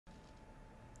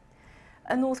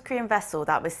A North Korean vessel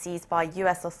that was seized by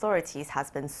US authorities has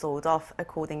been sold off,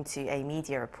 according to a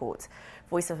media report.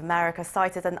 Voice of America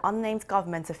cited an unnamed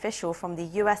government official from the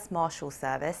US Marshals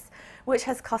Service, which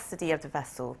has custody of the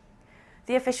vessel.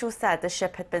 The official said the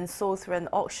ship had been sold through an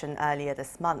auction earlier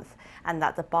this month and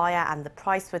that the buyer and the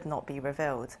price would not be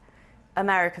revealed.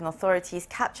 American authorities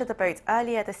captured the boat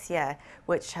earlier this year,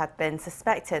 which had been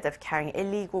suspected of carrying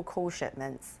illegal coal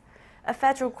shipments. A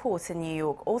federal court in New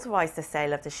York authorized the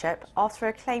sale of the ship after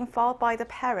a claim filed by the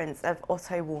parents of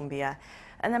Otto Warmbier,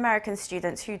 an American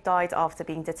student who died after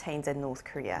being detained in North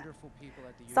Korea.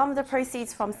 Some of the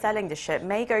proceeds from selling the ship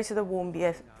may go to the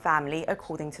Warmbier family,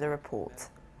 according to the report.